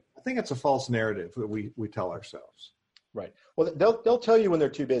 Right. And I think it's a false narrative that we tell ourselves. Right. Well, they'll tell you when they're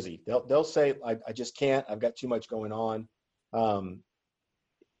too busy. They'll say, I just can't, I've got too much going on. I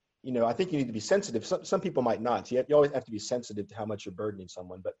think you need to be sensitive. Some people might not. So you always have to be sensitive to how much you're burdening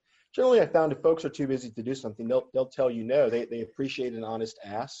someone. But generally, I found if folks are too busy to do something, they'll tell you no. They appreciate an honest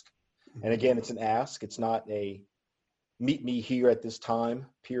ask. And again, it's an ask. It's not a meet me here at this time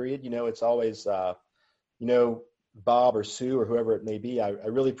period. It's always, Bob or Sue or whoever it may be, I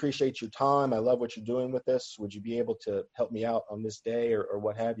really appreciate your time. I love what you're doing with this. Would you be able to help me out on this day or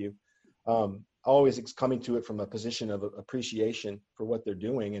what have you? Always coming to it from a position of appreciation for what they're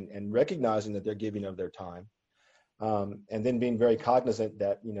doing and recognizing that they're giving of their time. And then being very cognizant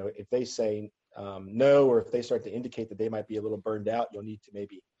that, if they say no, or if they start to indicate that they might be a little burned out, you'll need to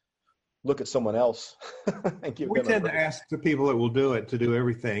maybe look at someone else and give them. We tend to ask the people that will do it to do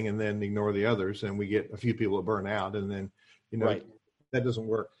everything and then ignore the others. And we get a few people that burn out and then, right. That doesn't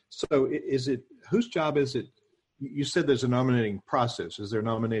work. So whose job is it? You said there's a nominating process. Is there a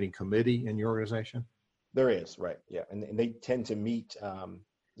nominating committee in your organization? There is, right. Yeah. And they tend to meet,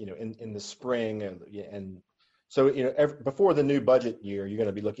 in the spring and so, before the new budget year, you're going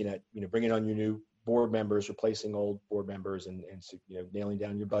to be looking at, bringing on your new board members, replacing old board members and nailing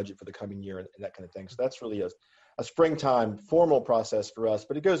down your budget for the coming year and that kind of thing. So that's really a springtime formal process for us,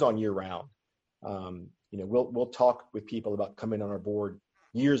 but it goes on year round. We'll talk with people about coming on our board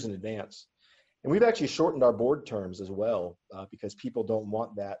years in advance. And we've actually shortened our board terms as well because people don't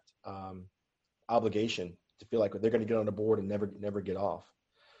want that obligation to feel like they're going to get on the board and never get off.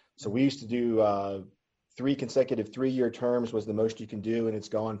 So we used to do 3 consecutive 3-year terms was the most you can do, and it's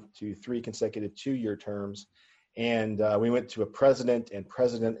gone to 3 consecutive 2-year terms. And we went to a president and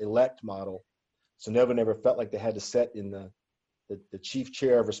president-elect model. So no one ever felt like they had to sit in the chief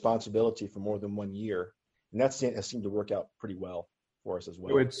chair of responsibility for more than 1 year. And that has seemed to work out pretty well for us as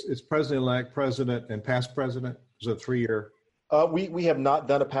well. So it's president-elect, president, and past president? Is it a 3-year? We have not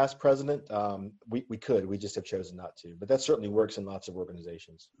done a past president. We could. We just have chosen not to. But that certainly works in lots of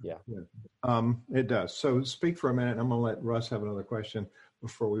organizations. Yeah. It does. So speak for a minute. I'm going to let Russ have another question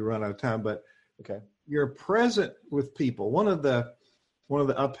before we run out of time. But okay, you're present with people. One of the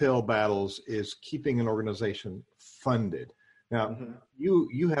uphill battles is keeping an organization funded. Now,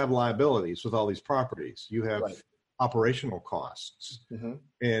 you have liabilities with all these properties. You have operational costs,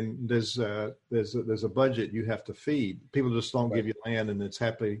 and there's a budget you have to feed. People just don't give you land, and it's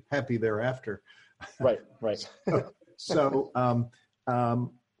happy thereafter. Right. So,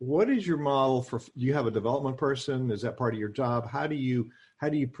 what is your model for? Do you have a development person? Is that part of your job? How do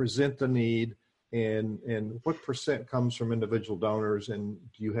you present the need, and what percent comes from individual donors? And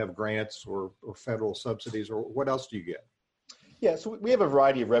do you have grants or federal subsidies, or what else do you get? Yeah, so we have a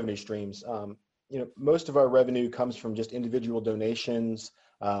variety of revenue streams. Most of our revenue comes from just individual donations,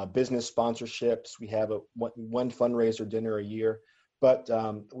 business sponsorships. We have one fundraiser dinner a year, but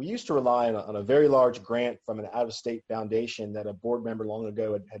we used to rely on a very large grant from an out-of-state foundation that a board member long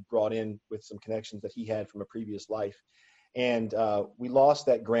ago had brought in with some connections that he had from a previous life. And we lost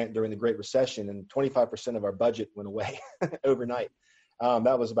that grant during the Great Recession, and 25% of our budget went away overnight.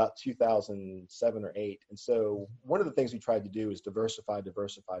 That was about 2007 or 8. And so one of the things we tried to do is diversify.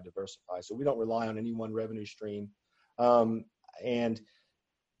 So we don't rely on any one revenue stream. And,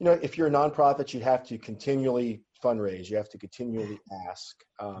 if you're a nonprofit, you have to continually fundraise. You have to continually ask.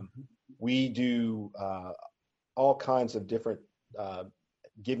 We do all kinds of different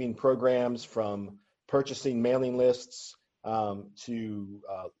giving programs, from purchasing mailing lists to,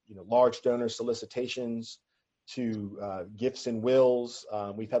 large donor solicitations, to gifts and wills.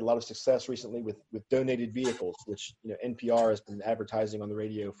 We've had a lot of success recently with donated vehicles, which NPR has been advertising on the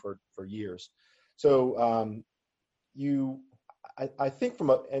radio for years. So I think from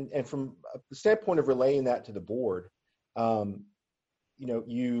the standpoint of relaying that to the board,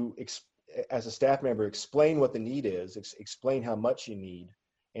 you as a staff member explain what the need is, explain how much you need,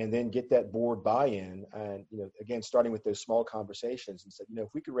 and then get that board buy-in. And again, starting with those small conversations, and said, if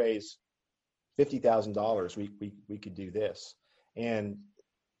we could raise $50,000, we could do this. And,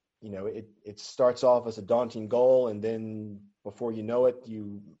 it starts off as a daunting goal. And then before you know it,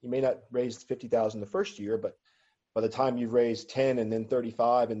 you may not raise $50,000 the first year, but by the time you've raised 10 and then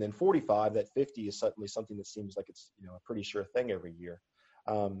 35 and then 45, that 50 is suddenly something that seems like it's, a pretty sure thing every year.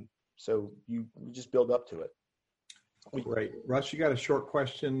 So you just build up to it. Great. Russ, you got a short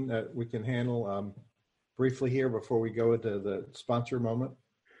question that we can handle briefly here before we go into the sponsor moment?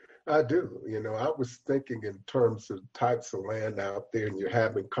 I do. I was thinking in terms of types of land out there, and you're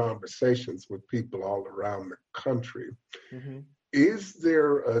having conversations with people all around the country. Is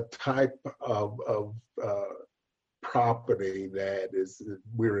there a type of property that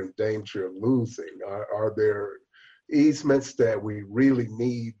we're in danger of losing? Are there easements that we really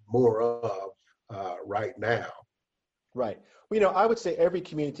need more of right now? Right. Well, I would say every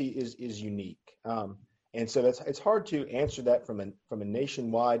community is unique. And so it's hard to answer that from a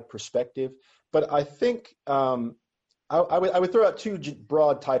nationwide perspective. But I think I would throw out 2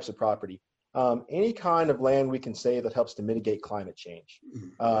 broad types of property. Any kind of land we can save that helps to mitigate climate change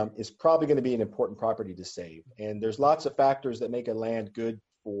is probably going to be an important property to save. And there's lots of factors that make a land good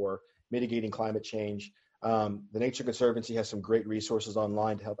for mitigating climate change. The Nature Conservancy has some great resources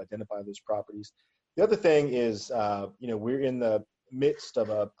online to help identify those properties. The other thing is, we're in the midst of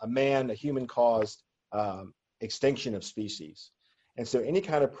a human-caused extinction of species. And so any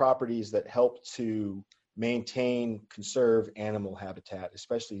kind of properties that help to maintain, conserve animal habitat,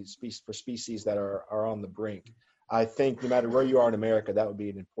 especially for species that are on the brink, I think no matter where you are in America, that would be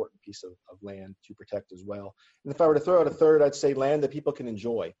an important piece of land to protect as well. And if I were to throw out a third, I'd say land that people can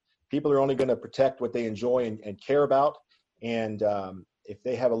enjoy. People are only going to protect what they enjoy and care about. And if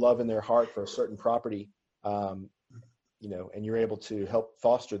they have a love in their heart for a certain property, and you're able to help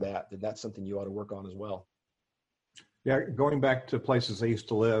foster that, then that's something you ought to work on as well. Yeah, going back to places I used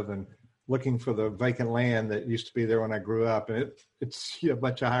to live and looking for the vacant land that used to be there when I grew up, and it's a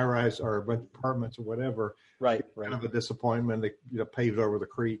bunch of high-rise or a bunch of apartments or whatever. Right. Kind of a disappointment. They paved over the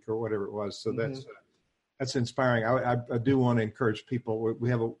creek or whatever it was. So That's inspiring. I do want to encourage people.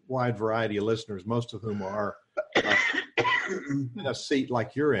 We have a wide variety of listeners, most of whom are in a seat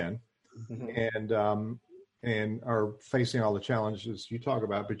like you're in, and are facing all the challenges you talk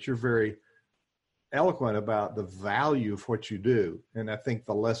about. But you're very eloquent about the value of what you do, and I think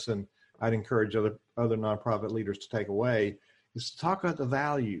the lesson I'd encourage other nonprofit leaders to take away is to talk about the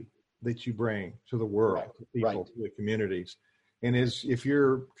value that you bring to the world, to people, to the communities. And if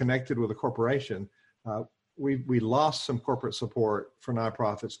you're connected with a corporation, we lost some corporate support for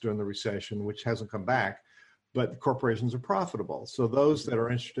nonprofits during the recession, which hasn't come back, but corporations are profitable. So those that are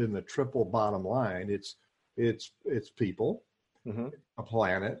interested in the triple bottom line, it's people, a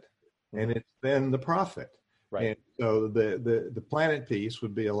planet, and it's then the profit. Right. And so the planet piece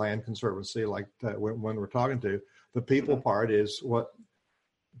would be a land conservancy, like when we're talking to. The people part is what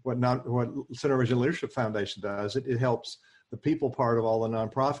Center Vision Leadership Foundation does. It helps the people part of all the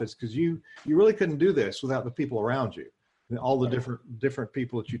nonprofits, because you really couldn't do this without the people around you. And all the different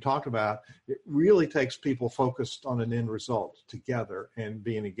people that you talked about, it really takes people focused on an end result together and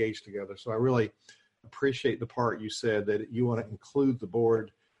being engaged together. So I really appreciate the part you said that you want to include the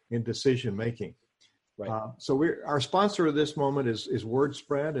board in decision making. Right. So our sponsor of this moment is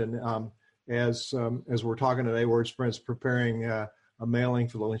WordSpread, and as we're talking today, WordSpread's preparing a mailing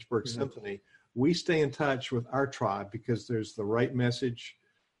for the Lynchburg Symphony. We stay in touch with our tribe because there's the right message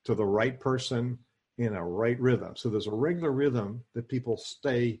to the right person in a right rhythm. So there's a regular rhythm that people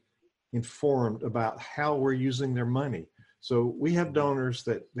stay informed about how we're using their money. So we have donors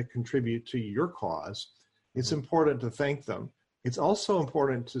that contribute to your cause. It's important to thank them. It's also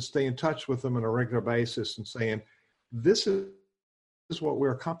important to stay in touch with them on a regular basis and saying, this is what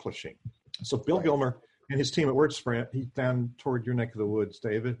we're accomplishing. So Bill Gilmer and his team at WordSpread, he's down toward your neck of the woods,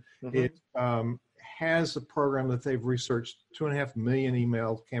 David. It has a program that they've researched, 2.5 million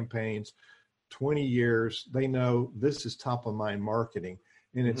email campaigns, 20 years. They know this is top of mind marketing,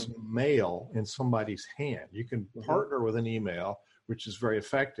 and it's mail in somebody's hand. You can partner with an email, which is very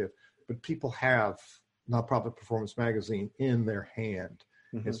effective, but people have Nonprofit Performance Magazine in their hand,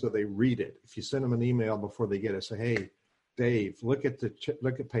 and so they read it. If you send them an email before they get it, say, hey, Dave, look at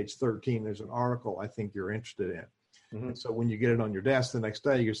page 13. There's an article I think you're interested in. And so when you get it on your desk the next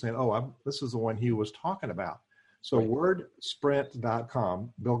day, you're saying, this is the one he was talking about. So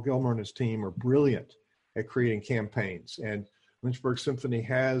WordSprint.com, Bill Gilmer and his team are brilliant at creating campaigns. And Lynchburg Symphony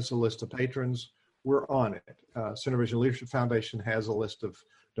has a list of patrons. We're on it. Center Vision Leadership Foundation has a list of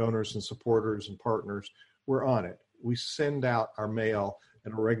donors and supporters and partners. We're on it. We send out our mail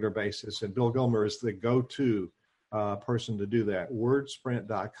on a regular basis, and Bill Gilmer is the go-to person to do that.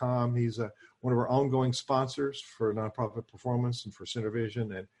 WordSprint.com. He's one of our ongoing sponsors for Nonprofit Performance and for Center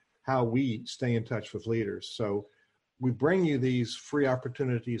Vision, and how we stay in touch with leaders. So we bring you these free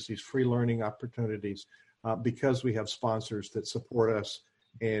opportunities, these free learning opportunities, because we have sponsors that support us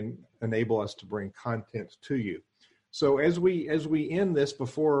and enable us to bring content to you. So as we end this,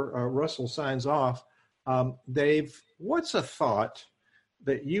 before Russell signs off, Dave, what's a thought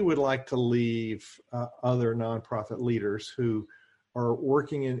that you would like to leave other nonprofit leaders who are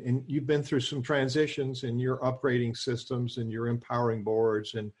working and you've been through some transitions, and you're upgrading systems, and you're empowering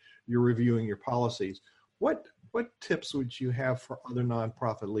boards, and you're reviewing your policies? What tips would you have for other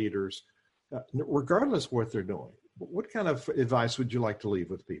nonprofit leaders, regardless of what they're doing? What kind of advice would you like to leave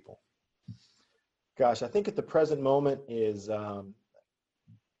with people? Gosh, I think at the present moment is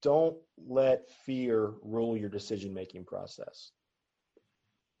don't let fear rule your decision-making process.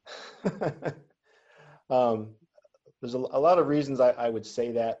 There's a lot of reasons I would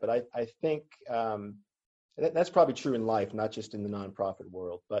say that, but I think that's probably true in life, not just in the nonprofit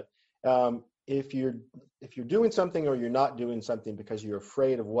world. But if you're doing something or you're not doing something because you're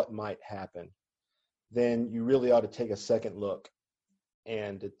afraid of what might happen, then you really ought to take a second look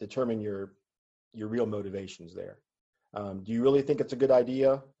and determine your real motivations there. Do you really think it's a good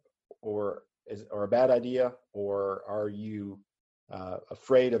idea, or a bad idea, or are you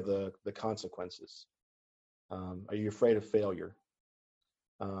afraid of the consequences? Are you afraid of failure?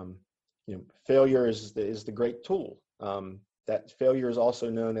 Failure is the great tool. That failure is also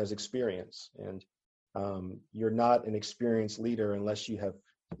known as experience, and you're not an experienced leader unless you have,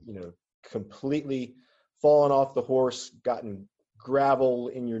 completely fallen off the horse, gotten gravel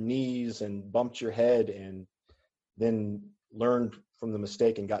in your knees, and bumped your head, and then learned from the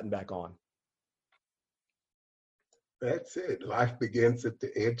mistake and gotten back on. That's it. Life begins at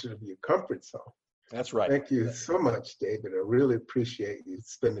the edge of your comfort zone. That's right. Thank you so much, David. I really appreciate you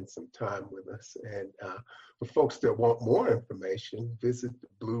spending some time with us. And for folks that want more information, visit the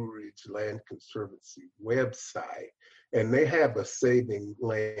Blue Ridge Land Conservancy website. And they have a Saving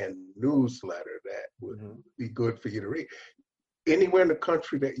Land newsletter would be good for you to read. Anywhere in the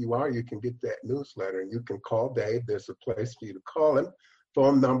country that you are, you can get that newsletter, and you can call Dave. There's a place for you to call him,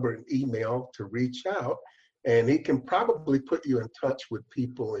 phone number and email to reach out, and he can probably put you in touch with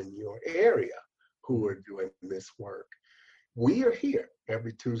people in your area who are doing this work. We are here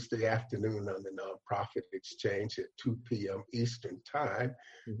every Tuesday afternoon on the Nonprofit Exchange at 2 p.m. Eastern Time.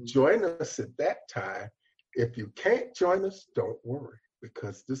 Join us at that time. If you can't join us, don't worry,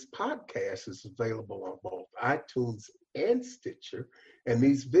 because this podcast is available on both iTunes and Stitcher, and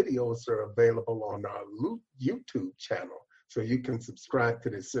these videos are available on our YouTube channel. So you can subscribe to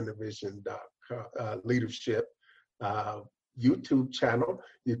the Cinevision Leadership YouTube channel.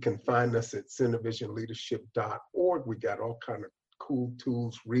 You can find us at cinevisionleadership.org. We got all kind of cool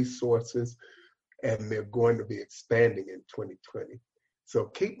tools, resources, and they're going to be expanding in 2020. So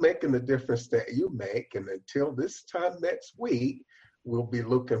keep making the difference that you make. And until this time next week, we'll be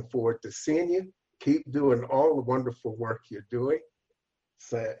looking forward to seeing you. Keep doing all the wonderful work you're doing.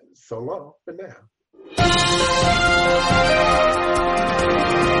 So long for now.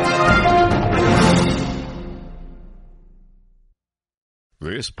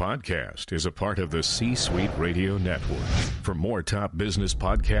 This podcast is a part of the C-Suite Radio Network. For more top business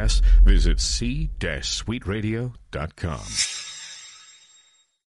podcasts, visit c-suiteradio.com.